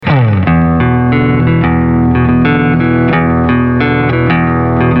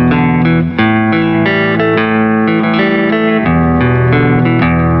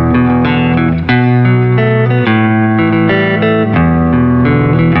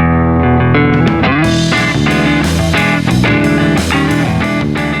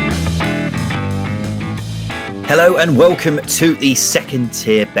Hello and welcome to the Second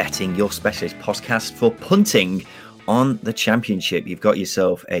Tier Betting, your specialist podcast for punting on the Championship. You've got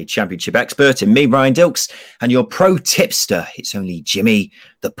yourself a Championship expert in me, Ryan Dilks, and your pro tipster. It's only Jimmy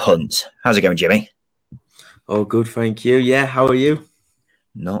the Punt. How's it going, Jimmy? Oh, good, thank you. Yeah, how are you?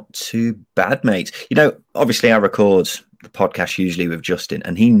 Not too bad, mate. You know, obviously I record the podcast usually with Justin,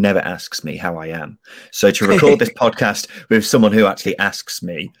 and he never asks me how I am. So to record this podcast with someone who actually asks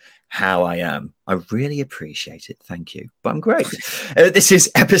me how I am, I really appreciate it. Thank you. But I'm great. This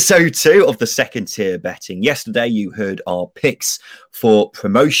is episode 2 of the Second Tier Betting. Yesterday, you heard our picks for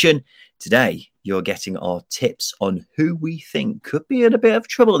promotion. Today, you're getting our tips on who we think could be in a bit of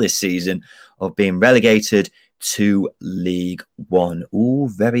trouble this season of being relegated to League One. All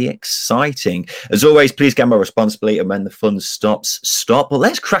very exciting. As always, please gamble responsibly, and when the fun stops, stop. But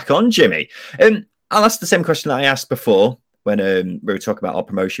let's crack on, Jimmy. I'll ask the same question that I asked before when we were talking about our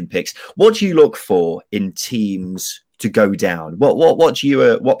promotion picks. What do you look for in teams to go down? What do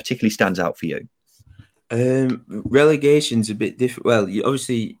you what particularly stands out for you? Relegation's a bit different. Well,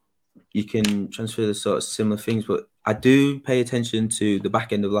 obviously you can transfer the sort of similar things, but I do pay attention to the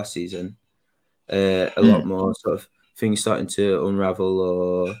back end of last season. A lot more sort of things starting to unravel,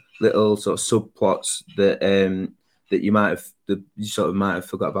 or little sort of subplots that that you might have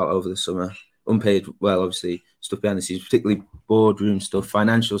forgot about over the summer. Unpaid, well, obviously stuff behind the scenes, particularly boardroom stuff,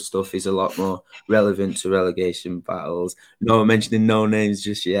 financial stuff is a lot more relevant to relegation battles. No mentioning no names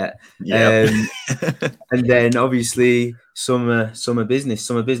just yet. Yeah. And then obviously summer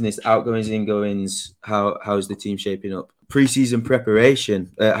business, outgoings, ingoings. How's the team shaping up? Pre-season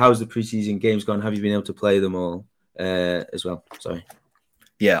preparation. How's the pre-season games gone? Have you been able to play them all as well? Sorry.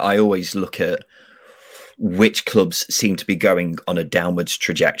 Yeah, I always look at which clubs seem to be going on a downwards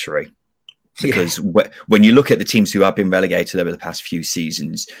trajectory. Because when you look at the teams who have been relegated over the past few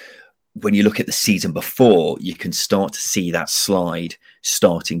seasons, when you look at the season before, you can start to see that slide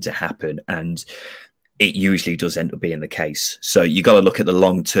starting to happen. And it usually does end up being the case. So you got to look at the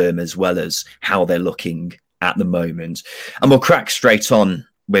long term as well as how they're looking at the moment. And we'll crack straight on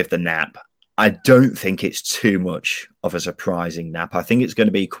with the nap. I don't think it's too much of a surprising nap. I think it's going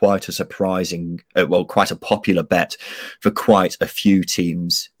to be quite a surprising, quite a popular bet for quite a few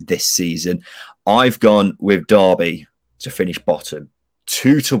teams this season. I've gone with Derby to finish bottom,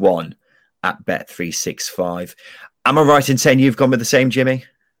 2-1 at Bet365. Am I right in saying you've gone with the same, Jimmy?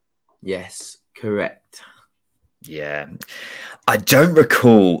 Yes, correct. Yeah. I don't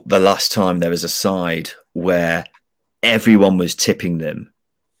recall the last time there was a side where everyone was tipping them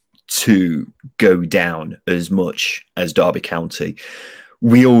to go down as much as Derby County.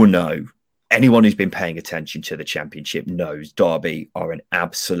 We all know, anyone who's been paying attention to the Championship knows Derby are an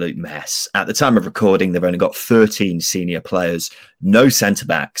absolute mess. At the time of recording, they've only got 13 senior players, no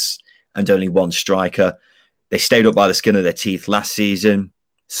centre-backs, and only one striker. They stayed up by the skin of their teeth last season.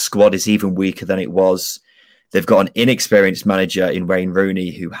 Squad is even weaker than it was. They've got an inexperienced manager in Wayne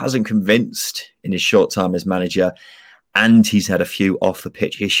Rooney who hasn't convinced in his short time as manager, and he's had a few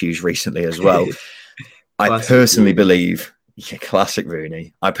off-the-pitch issues recently as well. I personally believe, classic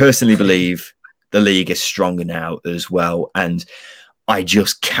Rooney. I personally believe the league is stronger now as well, and I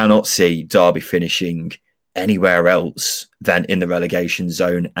just cannot see Derby finishing anywhere else than in the relegation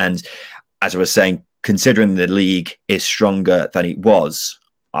zone. And as I was saying, considering the league is stronger than it was,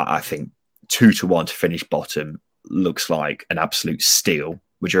 I think 2-1 to finish bottom looks like an absolute steal.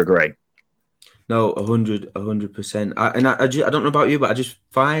 Would you agree? No, 100%. I don't know about you, but I just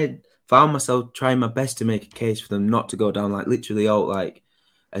found myself trying my best to make a case for them not to go down, like literally out like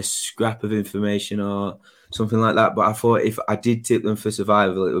a scrap of information or something like that. But I thought if I did tip them for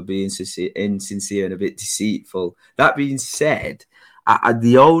survival, it would be insincere and a bit deceitful. That being said,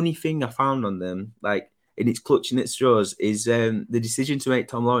 the only thing I found on them, like in its clutching at straws, is the decision to make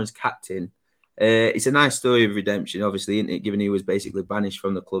Tom Lawrence captain. It's a nice story of redemption, obviously, isn't it? Given he was basically banished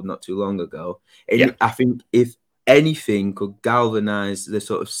from the club not too long ago. And I think if anything could galvanise the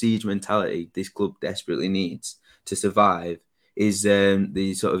sort of siege mentality this club desperately needs to survive, is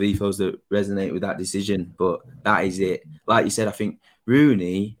the sort of ethos that resonate with that decision. But that is it. Like you said, I think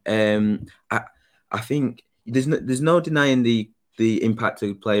Rooney. I think there's no denying the impact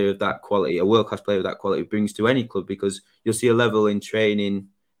a player of that quality, a world class player of that quality, brings to any club, because you'll see a level in training.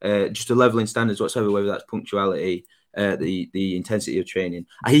 Just a level in standards whatsoever, whether that's punctuality, the intensity of training.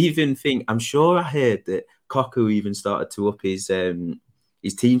 I even think, I'm sure I heard that Cocu even started to up his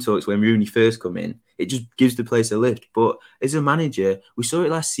team talks when Rooney first come in. It just gives the place a lift. But as a manager, we saw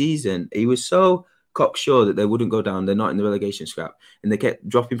it last season. He was so cocksure that they wouldn't go down. They're not in the relegation scrap. And they kept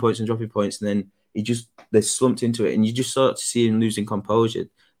dropping points. And then they slumped into it. And you just sort of see him losing composure.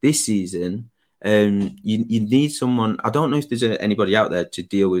 This season, You need someone. I don't know if there's anybody out there to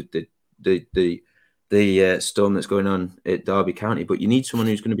deal with the storm that's going on at Derby County, but you need someone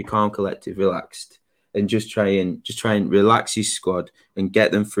who's going to be calm, collective, relaxed, and just try and relax his squad and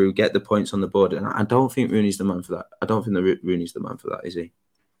get them through, get the points on the board. And I don't think Rooney's the man for that. I don't think that Rooney's the man for that, is he?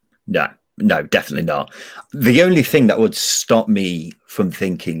 No, definitely not. The only thing that would stop me from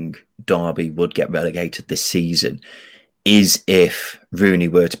thinking Derby would get relegated this season is if Rooney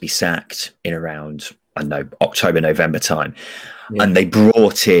were to be sacked in around, I don't know, October, November time, and they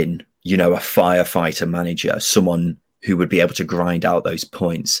brought in, a firefighter manager, someone who would be able to grind out those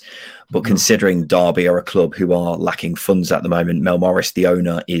points. But considering Derby are a club who are lacking funds at the moment, Mel Morris, the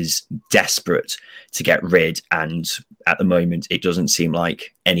owner, is desperate to get rid. And at the moment, it doesn't seem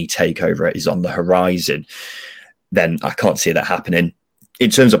like any takeover is on the horizon. Then I can't see that happening.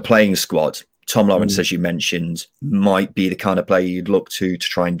 In terms of playing squad, Tom Lawrence, as you mentioned, might be the kind of player you'd look to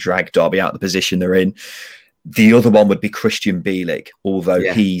try and drag Derby out of the position they're in. The other one would be Christian Bielik,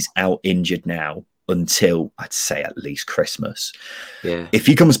 although he's out injured now until, I'd say, at least Christmas. Yeah. If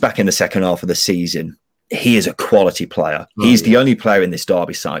he comes back in the second half of the season, he is a quality player. He's the only player in this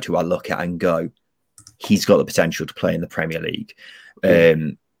Derby side who I look at and go, he's got the potential to play in the Premier League.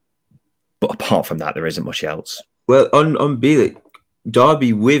 But apart from that, there isn't much else. Well, on Bielik,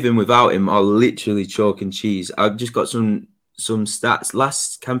 Derby with and without him are literally chalk and cheese. I've just got some stats.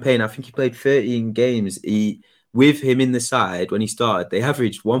 Last campaign, I think he played 13 games. With him in the side when he started, they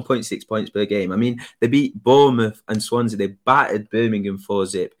averaged 1.6 points per game. I mean, they beat Bournemouth and Swansea. They battered Birmingham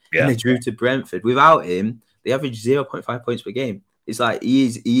 4-0. And they drew to Brentford. Without him, they averaged 0.5 points per game. It's like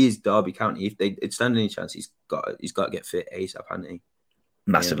he is Derby County. If they stand any chance, he's got to get fit ASAP, hasn't he?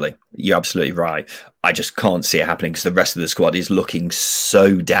 Massively. Yeah. You're absolutely right. I just can't see it happening because the rest of the squad is looking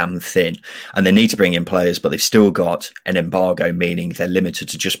so damn thin, and they need to bring in players, but they've still got an embargo, meaning they're limited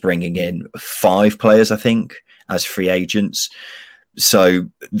to just bringing in 5 players, I think, as free agents. So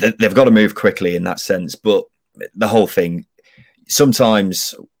they've got to move quickly in that sense. But the whole thing,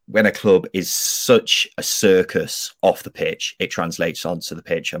 sometimes when a club is such a circus off the pitch, it translates onto the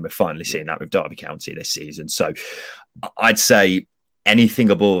pitch. And we're finally seeing that with Derby County this season. So I'd say anything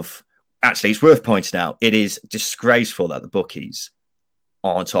above, actually, it's worth pointing out, it is disgraceful that the bookies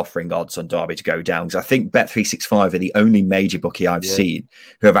aren't offering odds on Derby to go down. Because I think Bet365 are the only major bookie I've seen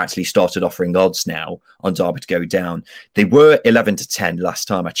who have actually started offering odds now on Derby to go down. They were 11-10 last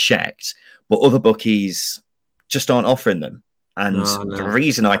time I checked, but other bookies just aren't offering them. And the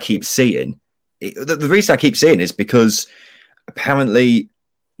reason I keep seeing is because apparently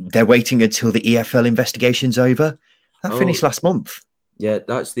they're waiting until the EFL investigation's over. That finished last month. Yeah,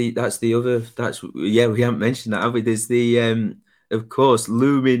 we haven't mentioned that, have we? There's the of course,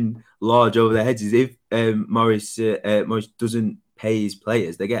 looming large over their heads is if Morris doesn't pay his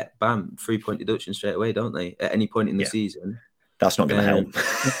players, they get 3-point deduction straight away, don't they? At any point in the season. That's not going to help.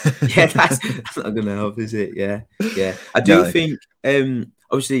 That's not going to help, is it? Yeah. I do think,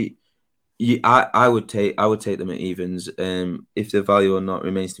 obviously, I would take them at evens. If the value or not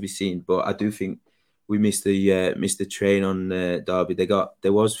remains to be seen, but I do think we missed the train on Derby.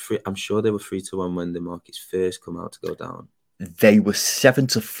 I'm sure they were 3-1 when the markets first come out to go down. They were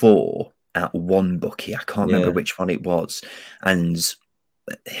 7-4 at one bookie. I can't remember which one it was. And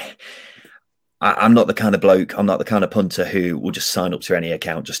I'm not the kind of bloke, I'm not the kind of punter who will just sign up to any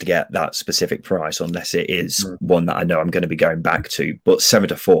account just to get that specific price, unless it is one that I know I'm going to be going back to. But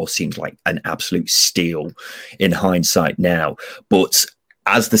 7-4 seems like an absolute steal in hindsight now. But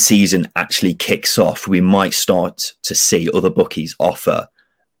as the season actually kicks off, we might start to see other bookies offer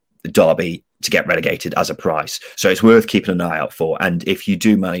Derby to get relegated as a price. So it's worth keeping an eye out for. And if you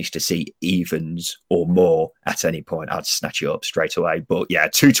do manage to see evens or more at any point, I'd snatch you up straight away. But yeah,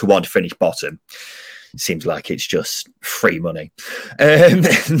 2-1 to finish bottom seems like it's just free money.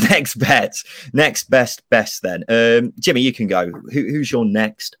 Next best then. Jimmy, you can go. Who's your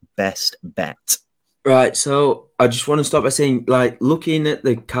next best bet? Right, so I just want to start by saying, like, looking at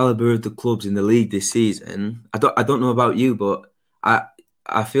the caliber of the clubs in the league this season, I don't know about you, but I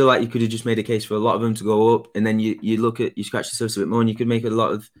feel like you could have just made a case for a lot of them to go up, and then you scratch yourself a bit more, and you could make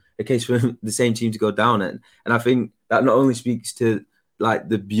a case for the same team to go down. And I think that not only speaks to like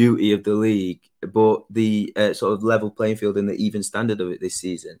the beauty of the league, but the sort of level playing field and the even standard of it this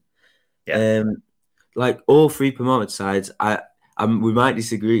season. Yeah. Like all 3 promoted sides, we might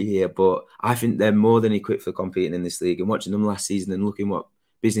disagree here, but I think they're more than equipped for competing in this league. And watching them last season and looking what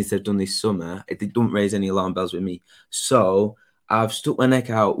business they've done this summer, it don't raise any alarm bells with me. So I've stuck my neck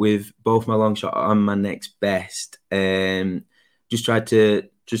out with both my long shot and my next best. Just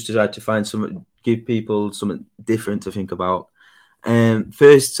to try to find give people something different to think about.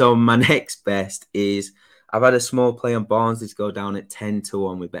 First, so my next best is I've had a small play on Barnsley to go down at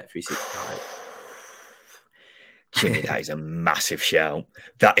 10-1 with Bet365. Jimmy, that is a massive shout.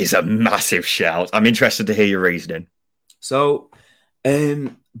 That is a massive shout. I'm interested to hear your reasoning. So,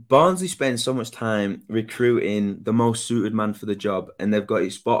 Barnsley spends so much time recruiting the most suited man for the job, and they've got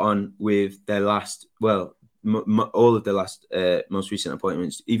it spot on with their last, well, all of their last most recent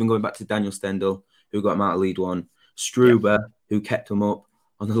appointments, even going back to Daniel Stendel, who got him out of League One, Struber, who kept him up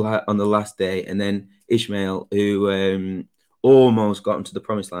on the last day, and then Ishmael, who almost got him to the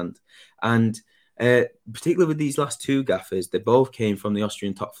promised land. And particularly with these last two gaffers, they both came from the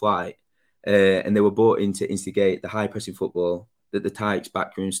Austrian top flight, and they were brought in to instigate the high pressing football that the Tykes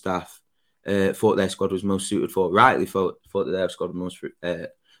backroom staff thought their squad was most suited for, rightly thought that their squad was most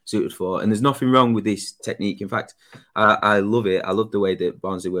suited for. And there's nothing wrong with this technique. In fact, I love it. I love the way that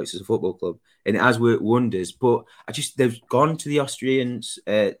Barnsley works as a football club, and it has worked wonders. But they've gone to the Austrian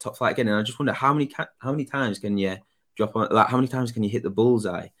top flight again, and I just wonder how many times can you drop on, like how many times can you hit the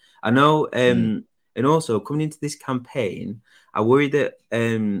bullseye? I know, and also coming into this campaign, I worry that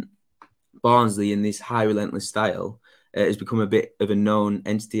Barnsley in this high relentless style has become a bit of a known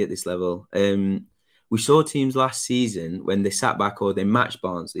entity at this level. We saw teams last season when they sat back or they matched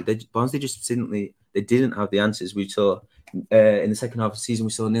Barnsley. Barnsley just didn't have the answers. We saw in the second half of the season,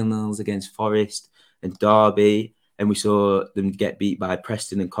 we saw 0-0s against Forest and Derby, and we saw them get beat by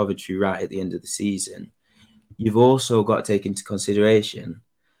Preston and Coventry right at the end of the season. You've also got to take into consideration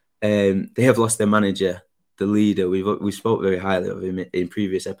they have lost their manager, the leader. We spoke very highly of him in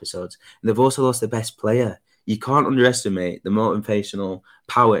previous episodes, and they've also lost their best player. You can't underestimate the motivational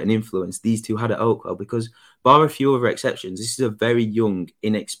power and influence these two had at Oakwell, because bar a few other exceptions, this is a very young,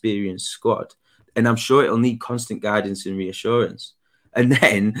 inexperienced squad, and I'm sure it'll need constant guidance and reassurance. And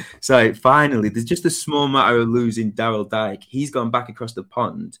then, so finally, there's just a small matter of losing Daryl Dike. He's gone back across the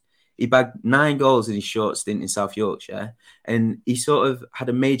pond. He bagged 9 goals in his short stint in South Yorkshire, and he sort of had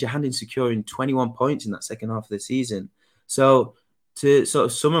a major hand in securing 21 points in that second half of the season. So to sort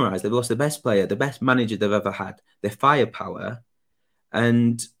of summarise, they've lost the best player, the best manager they've ever had, their firepower,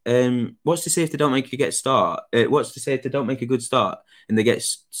 and what's to say if they don't make a good start? What's to say if they don't make a good start and they get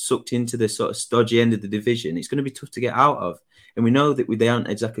sucked into the sort of stodgy end of the division? It's going to be tough to get out of. And we know that they haven't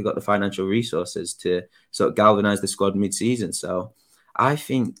exactly got the financial resources to sort of galvanise the squad mid-season. So I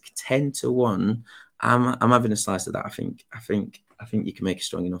think 10-1. I'm having a slice of that. I think you can make a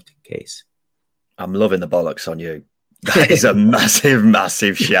strong enough case. I'm loving the bollocks on you. That is a massive,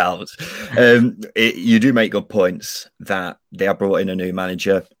 massive shout. You do make good points that they have brought in a new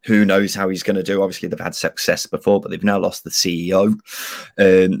manager. Who knows how he's going to do? Obviously, they've had success before, but they've now lost the CEO.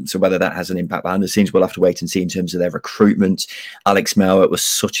 So whether that has an impact behind the scenes, we'll have to wait and see in terms of their recruitment. Alex Mowat was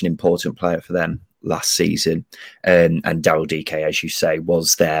such an important player for them last season. And Daryl Dike, as you say,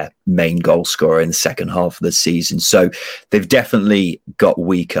 was their main goal scorer in the second half of the season. So they've definitely got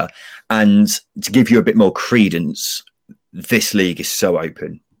weaker. And to give you a bit more credence, this league is so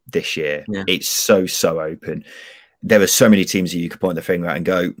open this year. Yeah. It's so open. There are so many teams that you could point the finger at and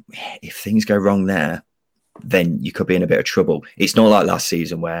go, if things go wrong there, then you could be in a bit of trouble. It's not like last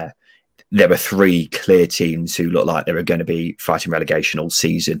season where there were 3 clear teams who looked like they were going to be fighting relegation all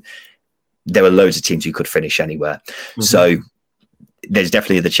season. There were loads of teams who could finish anywhere. Mm-hmm. So there's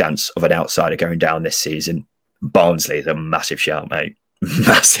definitely the chance of an outsider going down this season. Barnsley is a massive shout, mate.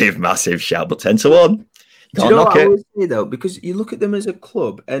 Massive shout, but 10-1. Do you know what I always say, though? Because you look at them as a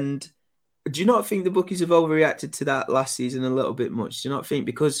club, and do you not think the bookies have overreacted to that last season a little bit much? Do you not think?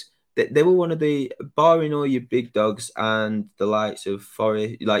 Because they were one of the, barring all your big dogs and the likes of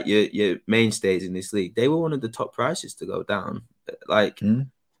Forest, like your mainstays in this league, they were one of the top prices to go down. Like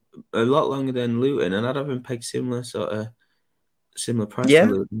a lot longer than Luton, and I'd have been pegged similar price to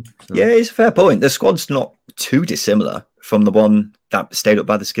Luton. So. Yeah, it's a fair point. The squad's not too dissimilar from the one that stayed up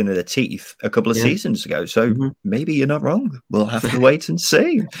by the skin of their teeth a couple of seasons ago. So maybe you're not wrong. We'll have to wait and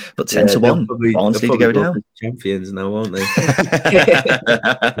see. But 10-1, Barnsley to go down. Champions now, won't they?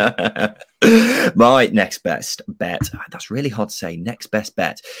 My next best bet, that's really hard to say. Next best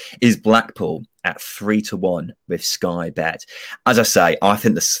bet is Blackpool at 3-1 with Sky Bet. As I say, I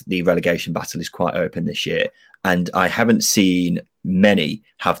think the relegation battle is quite open this year. And I haven't seen many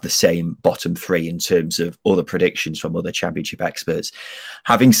have the same bottom 3 in terms of other predictions from other championship experts.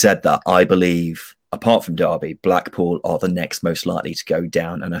 Having said that, I believe, apart from Derby, Blackpool are the next most likely to go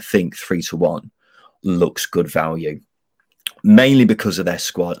down. And I think 3-1 looks good value. Mainly because of their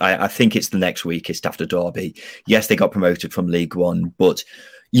squad. I think it's the next weakest after Derby. Yes, they got promoted from League One, but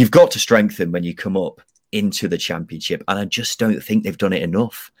you've got to strengthen when you come up into the Championship, and I just don't think they've done it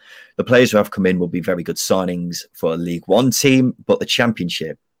enough. The players who have come in will be very good signings for a League One team, but the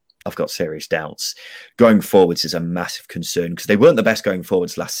Championship, I've got serious doubts. Going forwards is a massive concern because they weren't the best going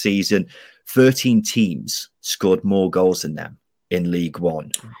forwards last season. 13 teams scored more goals than them in League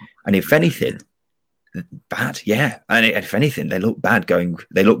One. And if anything, bad, yeah. And if anything, they look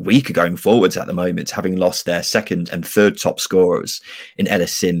weaker going forwards at the moment, having lost their second and third top scorers in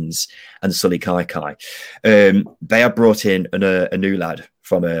Ellis Sims and Sully Kaikai. They have brought in a new lad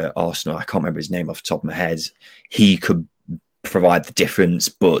from Arsenal. I can't remember his name off the top of my head. He could provide the difference,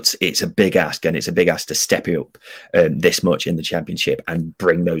 but it's a big ask, and it's a big ask to step it up this much in the Championship and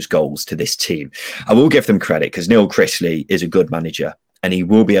bring those goals to this team. I will give them credit because Neil Chrisley is a good manager and he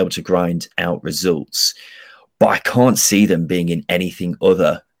will be able to grind out results, but I can't see them being in anything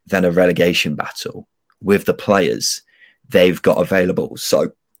other than a relegation battle with the players they've got available.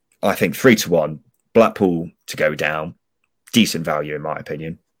 So I think 3-1, Blackpool to go down, decent value in my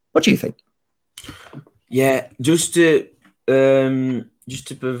opinion. What do you think? Yeah, just to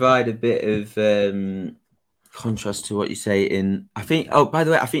provide a bit of contrast to what you say I think. Oh, by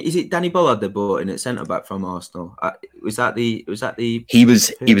the way, I think is it Danny Bollard they bought in at centre back from Arsenal? Was that the? He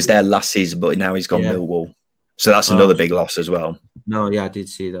was there last season, but now he's gone Millwall. So that's another big loss as well. No, yeah, I did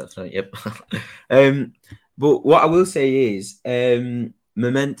see that. So, yep. But what I will say is,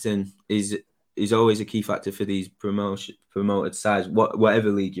 momentum is always a key factor for these promoted sides,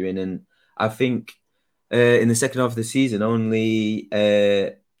 whatever league you're in, and I think. In the second half of the season, only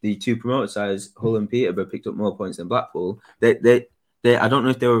the two promoted sides, Hull and Peterborough, picked up more points than Blackpool. They I don't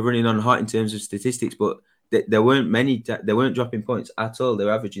know if they were running on hot in terms of statistics, but there weren't many. They weren't dropping points at all. They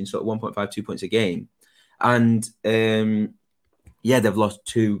were averaging sort of 1.5, 2 points a game, and they've lost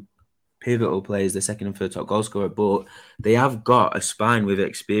two pivotal players, the second and third top goal scorer, but they have got a spine with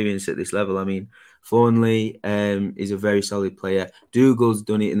experience at this level. I mean, Thornley is a very solid player. Dougal's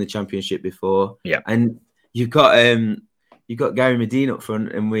done it in the Championship before. Yeah. And you've got Gary Medina up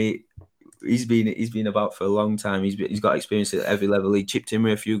front, and he's been about for a long time. He's got experience at every level. He chipped in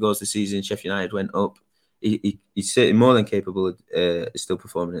with a few goals this season. Sheffield United went up. He's certainly more than capable of still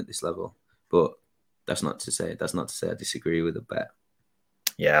performing at this level. But that's not to say I disagree with the bet.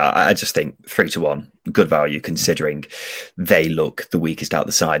 Yeah, I just think 3-1, good value considering they look the weakest out of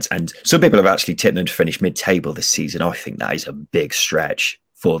the sides. And some people have actually tipped them to finish mid-table this season. I think that is a big stretch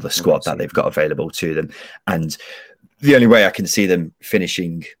for the squad that they've got available to them. And the only way I can see them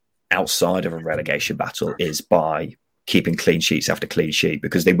finishing outside of a relegation battle is by keeping clean sheets after clean sheet,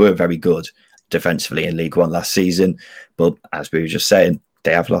 because they were very good defensively in League One last season. But as we were just saying,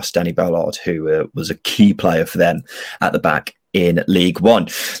 they have lost Danny Bollard, who was a key player for them at the back in League One.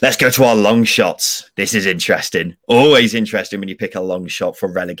 Let's go to our long shots. This is interesting. Always interesting when you pick a long shot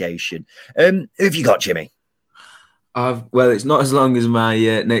for relegation. Who have you got, Jimmy? Well, it's not as long as my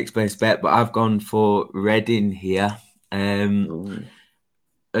next best bet, but I've gone for Reading here. And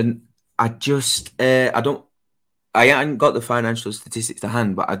I just, I haven't got the financial statistics to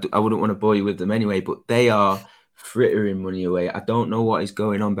hand, but I wouldn't want to bore you with them anyway, but they are frittering money away. I don't know what is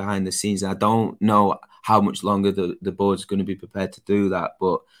going on behind the scenes. I don't know how much longer the board's going to be prepared to do that.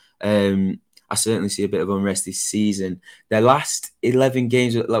 But I certainly see a bit of unrest this season. Their last 11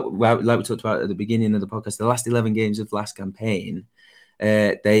 games, like we talked about at the beginning of the podcast, the last 11 games of last campaign,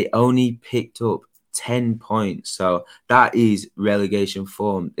 they only picked up 10 points. So that is relegation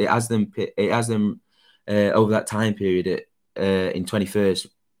form. It has them over that time period in 21st.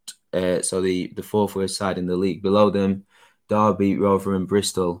 So the fourth worst side in the league. Below them, Derby, Rover, and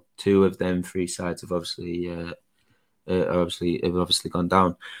Bristol. Two of them three sides have obviously gone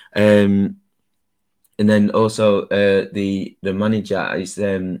down. And then also the manager is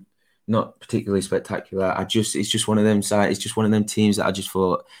not particularly spectacular. It's just one of them sides. It's just one of them teams that I just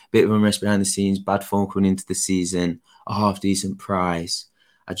thought a bit of unrest behind the scenes, bad form coming into the season, a half decent price.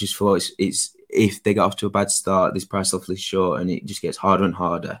 I just thought it's if they get off to a bad start, this price awfully short, and it just gets harder and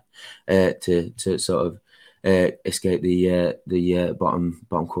harder to sort of escape the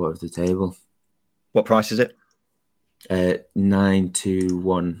bottom quarter of the table. What price is it?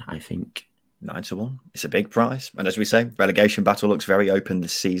 9-1, I think. 9-1. It's a big price, and as we say, relegation battle looks very open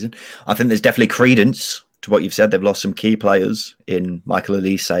this season. I think there's definitely credence to what you've said. They've lost some key players in Michael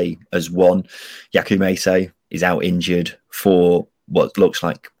Elise as one. Yaku Mese is out injured for what looks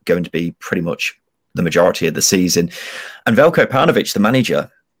like going to be pretty much the majority of the season. And Veljko Paunovic, the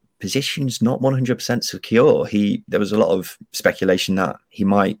manager, position's not 100% secure. There was a lot of speculation that he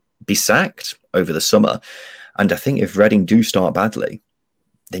might be sacked over the summer. And I think if Reading do start badly,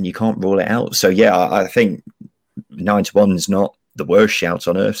 then you can't rule it out. So yeah, I think 9-1 is not the worst shout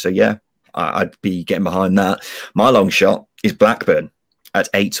on earth. So yeah, I'd be getting behind that. My long shot is Blackburn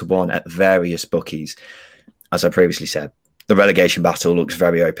at 8-1 at various bookies. As I previously said, the relegation battle looks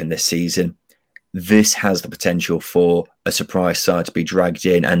very open this season. This has the potential for a surprise side to be dragged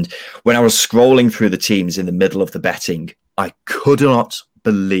in. And when I was scrolling through the teams in the middle of the betting, I could not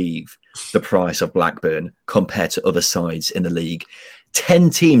believe the price of Blackburn compared to other sides in the league.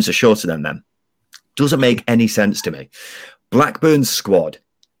 10 teams are shorter than them. Doesn't make any sense to me. Blackburn's squad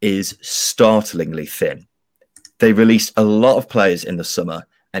is startlingly thin. They released a lot of players in the summer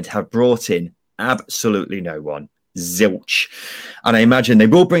and have brought in absolutely no one. Zilch. And I imagine they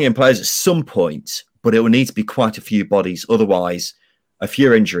will bring in players at some point, but it will need to be quite a few bodies. Otherwise, a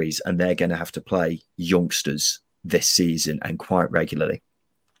few injuries, and they're going to have to play youngsters this season and quite regularly.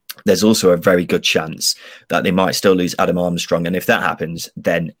 There's also a very good chance that they might still lose Adam Armstrong. And if that happens,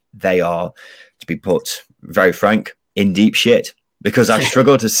 then they are, to be put very frank, in deep shit. Because I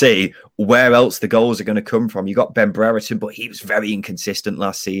struggle to see where else the goals are going to come from. You got Ben Brereton, but he was very inconsistent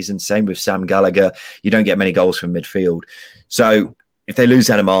last season. Same with Sam Gallagher. You don't get many goals from midfield. So if they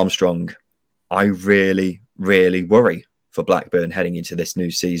lose Adam Armstrong, I really, really worry for Blackburn heading into this new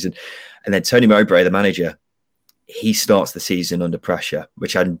season. And then Tony Mowbray, the manager, he starts the season under pressure,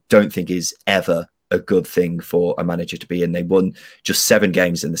 which I don't think is ever a good thing for a manager to be in. They won just 7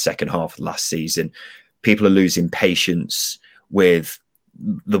 games in the second half of last season. People are losing patience with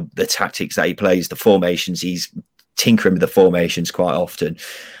the tactics that he plays, the formations. He's tinkering with the formations quite often.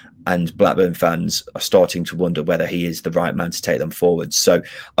 And Blackburn fans are starting to wonder whether he is the right man to take them forward. So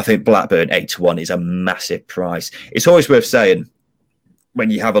I think Blackburn 8-1 is a massive price. It's always worth saying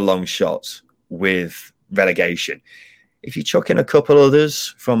when you have a long shot with relegation, if you chuck in a couple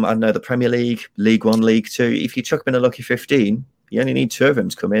others from, I don't know, the Premier League, League One, League Two, if you chuck them in a lucky 15, you only need 2 of them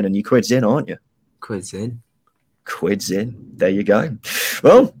to come in and you quid's in, aren't you? Quid's in. Quids in. There you go.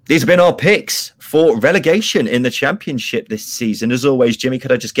 Well, these have been our picks for relegation in the Championship this season. As always, Jimmy,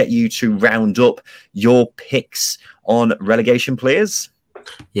 could I just get you to round up your picks on relegation players?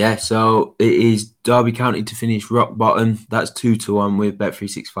 Yeah, so it is Derby County to finish rock bottom. That's 2-1 with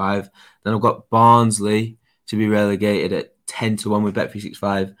Bet365. Then I've got Barnsley to be relegated at 10-1 with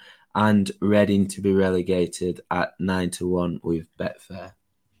Bet365 and Reading to be relegated at 9-1 with Betfair.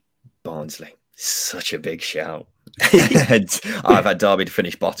 Barnsley. Such a big shout. I've had Derby to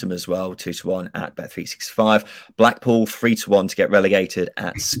finish bottom as well, 2-1 at Bet365. Blackpool 3-1 to get relegated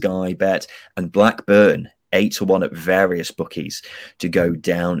at Sky Bet, and Blackburn 8-1 at various bookies to go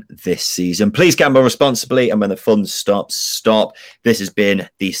down this season. Please gamble responsibly, and when the fun stops, stop. This has been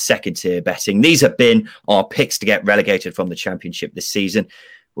the second tier betting. These have been our picks to get relegated from the Championship this season.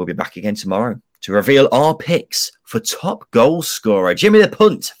 We'll be back again tomorrow to reveal our picks for top goal scorer. Jimmy the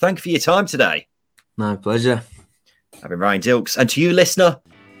Punt, thank you for your time today. My pleasure. I've been Ryan Dilks, and to you, listener,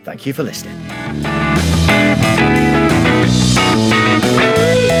 thank you for listening.